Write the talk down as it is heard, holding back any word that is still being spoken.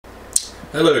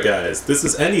Hello guys, this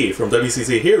is Andy from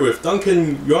WCC here with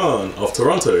Duncan Yeung of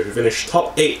Toronto, who finished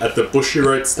top 8 at the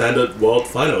Bushiroad Standard World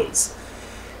Finals.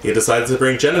 He decided to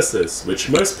bring Genesis, which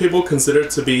most people consider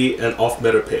to be an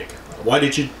off-meta pick. Why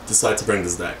did you decide to bring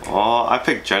this deck? I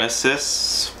picked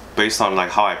Genesis based on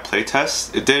how I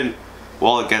playtest. It did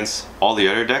well against all the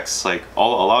other decks. A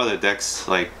lot of the decks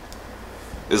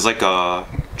is like a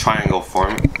triangle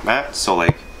format, so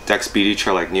decks beat each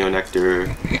other, like Neo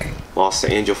Nectar lost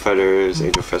to Angel Feathers,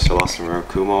 Angel Feather lost to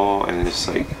Murakumo, and just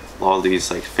all these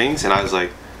things. And I was when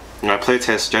I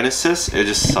playtest Genesis, it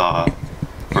just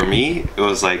for me it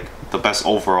was the best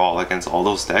overall against all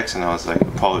those decks, and I was I'll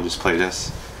probably just play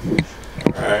this.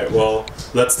 Alright, well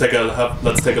let's take a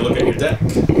look at your deck.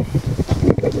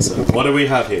 So what do we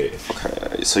have here?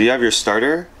 Okay, so you have your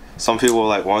starter. Some people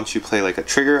why don't you play a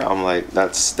trigger? I'm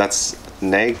that's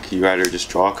neg. You rather just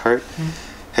draw a card,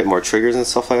 hit more triggers and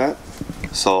stuff like that.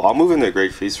 So I'll move into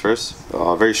Great Feast first.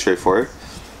 Very straightforward.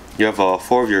 You have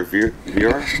 4 of your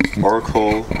VR,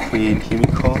 Oracle, Queen,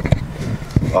 Himiko.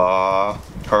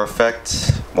 Her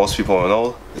effect, most people will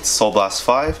know, it's Soul Blast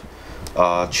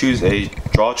 5. Choose a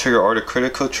draw trigger or the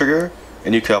critical trigger,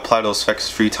 and you can apply those effects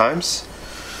 3 times.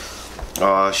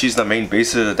 She's the main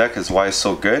base of the deck, is why it's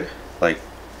so good.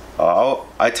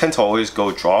 I tend to always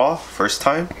go draw first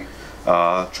time.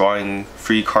 Drawing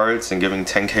 3 cards and giving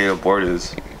 10k to board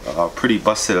is a pretty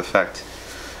busted effect.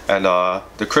 And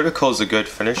the critical is a good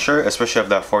finisher, especially if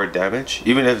that 4 damage.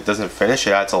 Even if it doesn't finish,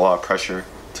 it adds a lot of pressure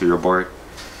to your board.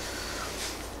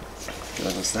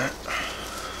 That was that.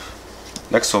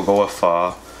 Next we'll go with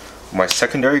my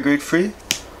secondary grade 3.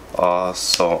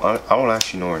 So I don't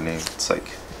actually know her name. It's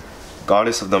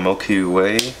Goddess of the Milky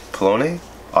Way, Polone.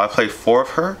 I play 4 of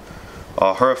her.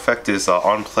 Her effect is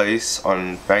on place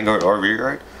on Vanguard or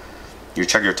Rearguard. You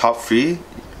check your top 3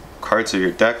 cards of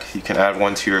your deck. You can add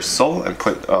 1 to your soul and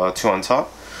put 2 on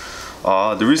top.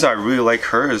 The reason I really like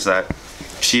her is that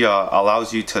she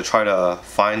allows you to try to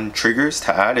find triggers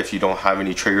to add if you don't have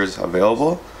any triggers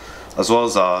available, as well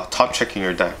as top checking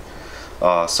your deck.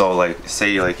 So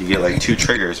say you get 2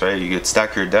 triggers, right? You could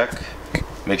stack your deck,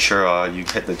 make sure you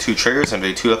hit the 2 triggers, and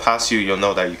if they 2 pass you, you'll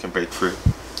know that you can break through.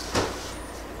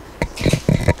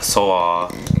 So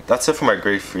that's it for my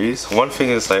grade 3s. One thing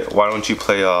is why don't you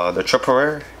play the triple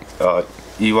rare,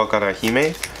 Iwagana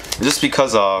Hime? Just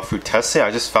because through testing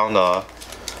I just found I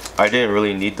didn't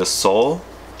really need the soul.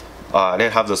 I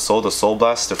didn't have the soul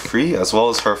blast to free, as well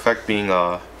as her effect being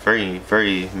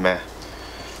very meh.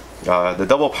 The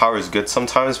double power is good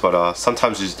sometimes, but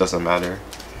sometimes it just doesn't matter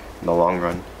in the long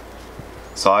run.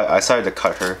 So I decided to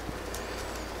cut her.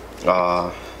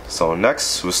 So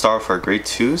next we'll start with our grade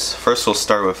 2s. First we'll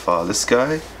start with this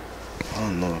guy. Oh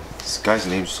no, this guy's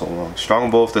name's so long.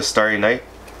 Strongbow of the Starry Night,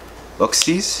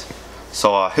 Luxies.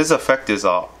 So his effect is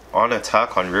on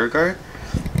attack on rearguard.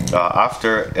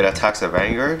 After it attacks a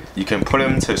Vanguard, you can put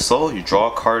him to soul, you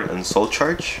draw a card and soul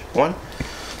charge 1.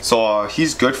 So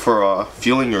he's good for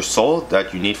fueling your soul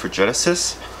that you need for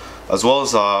Genesis, as well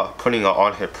as putting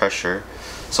on hit pressure.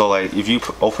 So if you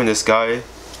open this guy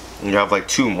and you have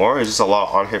 2 more, it's just a lot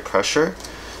of on hit pressure.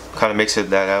 Kind of makes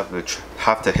it that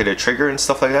have to hit a trigger and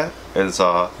stuff like that. It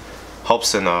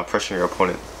helps in pressuring your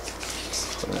opponent.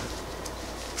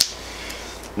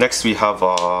 Next we have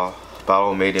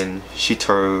Battle Maiden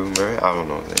Shitoru. I don't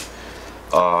know her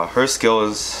name. Her skill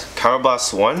is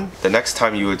Counterblast 1. The next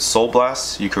time you would Soul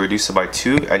Blast, you can reduce it by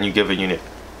 2, and you give a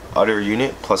other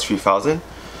unit plus 3000.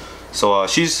 So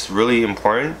she's really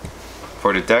important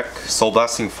for the deck. Soul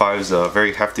Blasting 5 is a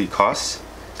very hefty cost,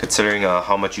 considering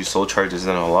how much you soul charge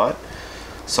isn't a lot.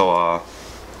 So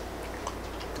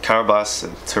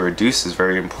Counterblast to reduce is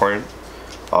very important.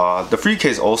 The free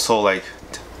case also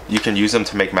you can use them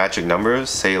to make magic numbers.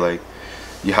 Say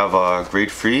you have a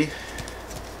grade 3,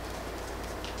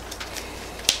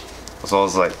 as well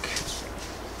as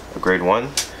a grade 1.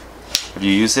 If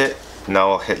you use it,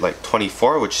 now it'll hit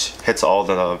 24, which hits all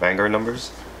the Vanguard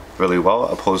numbers really well,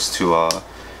 opposed to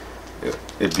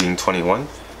it being 21.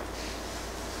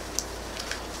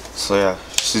 So yeah,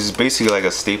 she's basically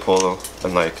a staple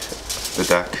in the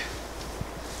deck.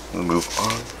 We'll move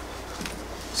on.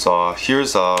 So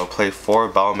here's play 4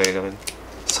 Battle Maiden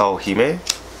Saohime.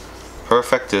 Her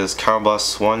effect is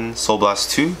Counterblast 1, Soul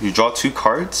Blast 2. You draw 2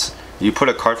 cards. You put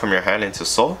a card from your hand into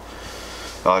soul.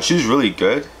 She's really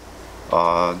good,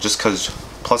 just because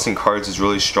plussing cards is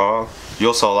really strong. He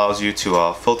also allows you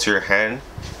to filter your hand,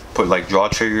 put draw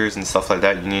triggers and stuff like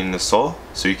that you need in the soul,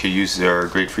 so you could use your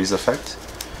Great Freeze effect.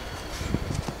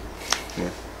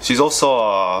 Yeah. She's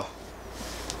also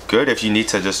good if you need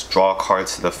to just draw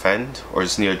cards to defend, or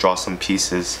just need to draw some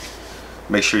pieces.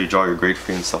 Make sure you draw your Great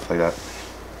Free and stuff like that.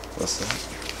 That's it.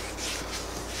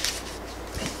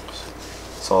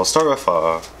 So I'll start with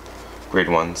grade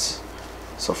 1s.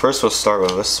 So first we'll start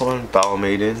with this one, Battle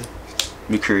Maiden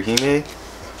Mikurihime.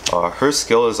 Her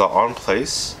skill is on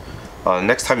place.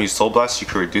 Next time you Soul Blast, you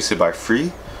can reduce it by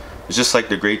 3. It's just like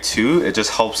the grade 2, it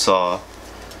just helps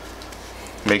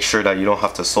make sure that you don't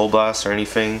have to Soul Blast or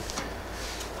anything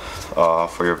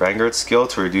for your Vanguard skill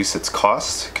to reduce its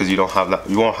cost, because you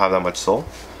won't have that much soul.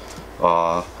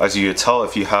 As you can tell,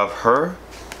 if you have her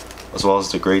as well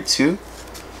as the grade 2,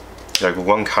 like with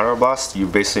 1 counter blast, you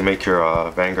basically make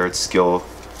your Vanguard skill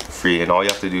free, and all you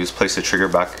have to do is place the trigger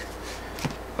back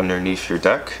underneath your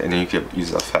deck, and then you can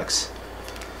use the effects.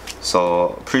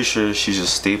 So I'm pretty sure she's a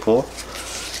staple.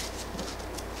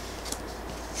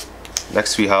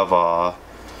 Next we have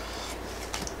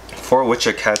 4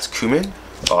 Witcher Cat's Kumin.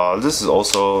 This is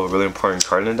also a really important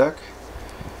card in the deck.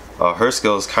 Her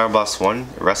skill is Counter Blast 1,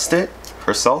 rest it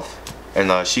herself,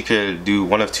 and she could do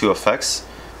one of 2 effects.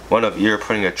 One of either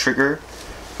putting a trigger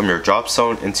from your drop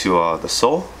zone into the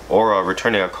soul, or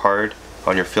returning a card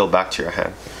on your field back to your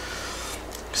hand.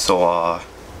 So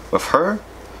with her,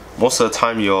 most of the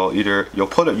time you'll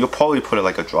probably put it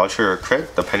like a draw trigger or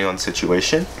crit, depending on the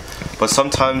situation. But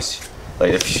sometimes,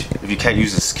 like if you can't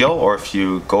use the skill, or if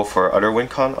you go for other win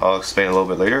con, I'll explain a little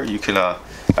bit later, you can add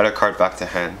a card back to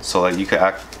hand. So like you could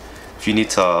act, if you need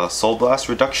to Soul Blast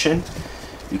reduction,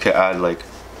 you could add like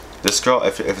this girl,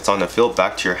 if it's on the field,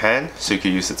 back to your hand, so you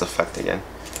can use its effect again.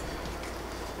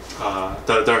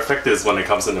 The effect is when it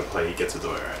comes into play, you get to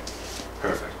do it, right?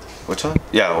 Perfect. Which one?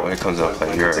 Yeah, when it comes into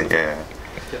play, you're right. Yeah.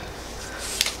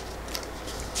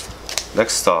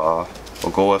 Next,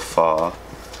 we'll go with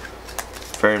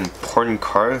very important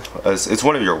card, as it's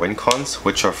one of your win cons,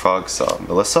 Witcher Frog's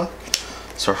Melissa.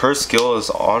 So her skill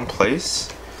is on place,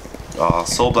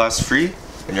 Soul Blast free,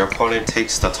 and your opponent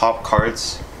takes the top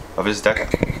cards of his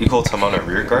deck equal to amount of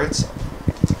rear guards,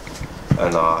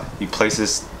 and he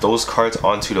places those cards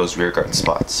onto those rear guard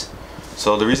spots.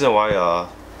 So the reason why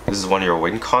this is one of your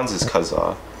win cons is because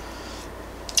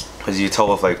as you tell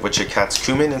with like Witcher Cat's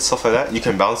Kumin and stuff like that, you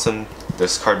can bounce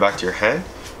this card back to your hand,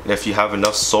 and if you have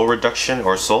enough soul reduction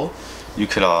or soul, you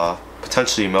could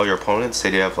potentially mill your opponent. Say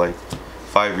they have like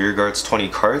 5 rear guards, 20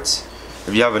 cards.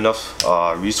 If you have enough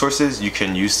resources, you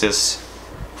can use this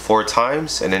 4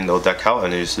 times, and then they'll deck out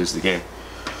and they just lose the game.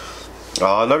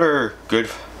 Another good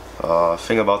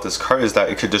thing about this card is that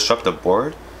it could disrupt the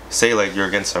board. Say like you're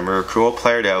against a Murakumo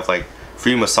player, they have like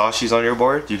 3 Musashis on your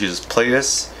board, you could just play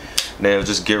this, and then it'll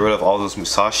just get rid of all those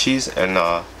Musashis and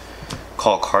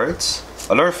call cards.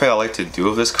 Another thing I like to do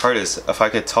with this card is, if I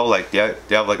can tell like they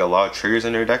have like a lot of triggers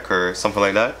in their deck or something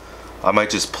like that, I might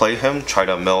just play him, try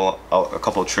to mill out a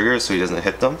couple of triggers so he doesn't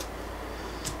hit them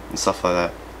and stuff like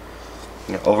that.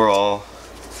 Yeah, overall,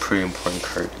 pretty important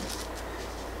card.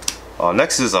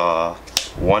 Next is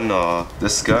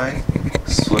this guy,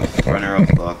 Swift Runner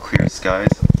of Clear Skies,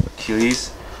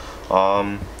 Achilles.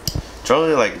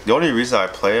 Generally, like the only reason I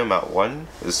play him at 1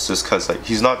 is just because like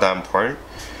he's not that important.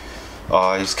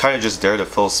 He's kind of just there to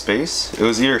fill space. It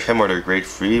was either him or the grade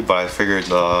 3, but I figured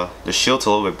the shield's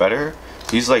a little bit better.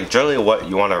 He's like generally what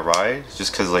you want to ride,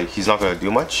 just because like he's not going to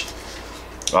do much.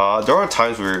 There are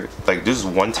times where like this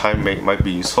one time might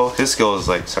be useful. His skill is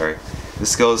this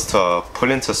skill is to put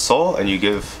into soul, and you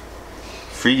give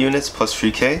 3 units plus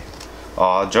 3k.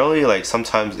 Generally, like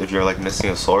sometimes if you're like missing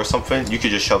a soul or something, you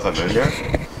could just shove him in there.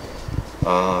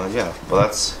 Yeah,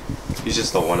 but he's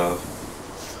just the one of.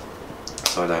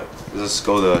 So that, let's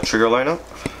go to the trigger lineup.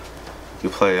 You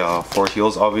play 4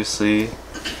 heals, obviously.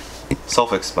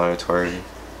 Self-explanatory.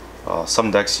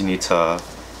 Some decks you need to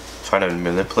try to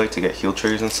manipulate to get heal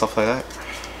triggers and stuff like that.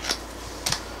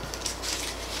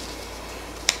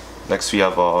 Next we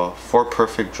have 4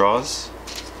 perfect draws.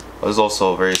 This is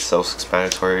also very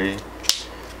self-explanatory.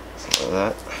 Something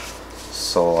like that.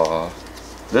 So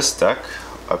this deck,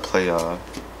 I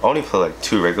only play like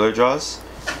 2 regular draws.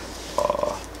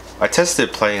 I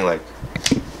tested playing like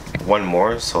 1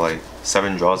 more, so like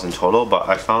 7 draws in total, but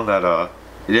I found that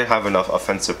it didn't have enough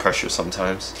offensive pressure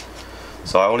sometimes.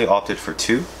 So I only opted for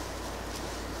 2.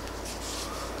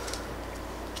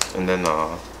 And then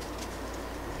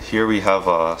here we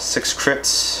have 6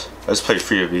 crits. I just played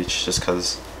 3 of each just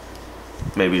because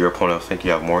maybe your opponent will think you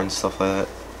have more and stuff like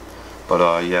that.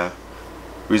 But yeah,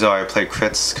 reason why I play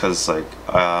crits because like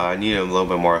I need a little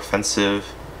bit more offensive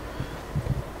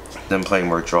than playing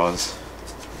more draws.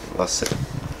 That's it.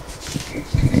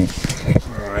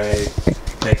 Alright,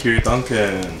 thank you,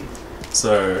 Duncan.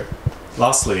 So,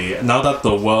 lastly, now that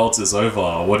the Worlds is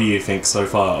over, what do you think so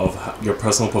far of your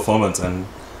personal performance and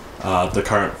the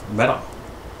current meta?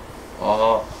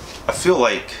 I feel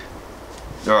like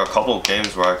there are a couple of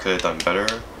games where I could have done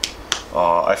better.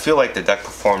 I feel like the deck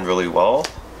performed really well,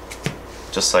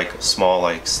 just like small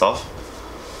like stuff.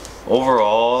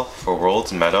 Overall, for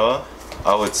Worlds meta,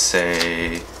 I would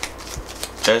say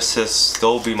Genesis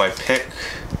still be my pick.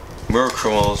 Mirror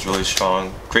Criminal is really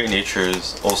strong. Great Nature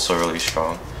is also really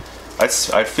strong.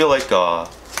 I'd feel like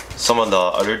some of the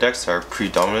other decks that are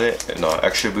predominant in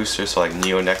extra boosters, so like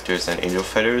Neo Nectars and Angel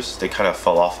Fighters, they kind of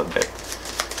fell off a bit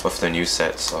with the new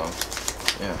set. So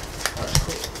yeah. Alright,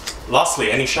 cool.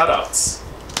 Lastly, any shoutouts?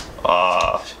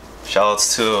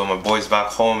 Shoutouts to my boys back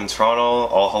home in Toronto.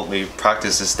 All helped me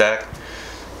practice this deck.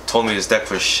 Told me this deck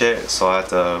was shit, so I had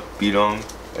to beat them.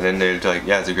 And then they're like,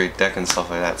 yeah, it's a great deck and stuff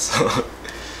like that. So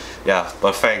yeah,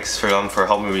 but thanks for them for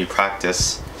helping me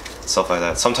practice stuff like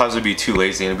that. Sometimes it'd be too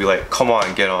lazy and it'd be like, come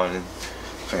on, get on and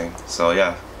thing. So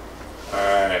yeah.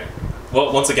 Alright.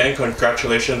 Well, once again,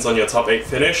 congratulations on your top 8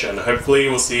 finish, and hopefully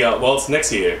we'll see you at Worlds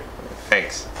next year.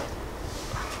 Thanks.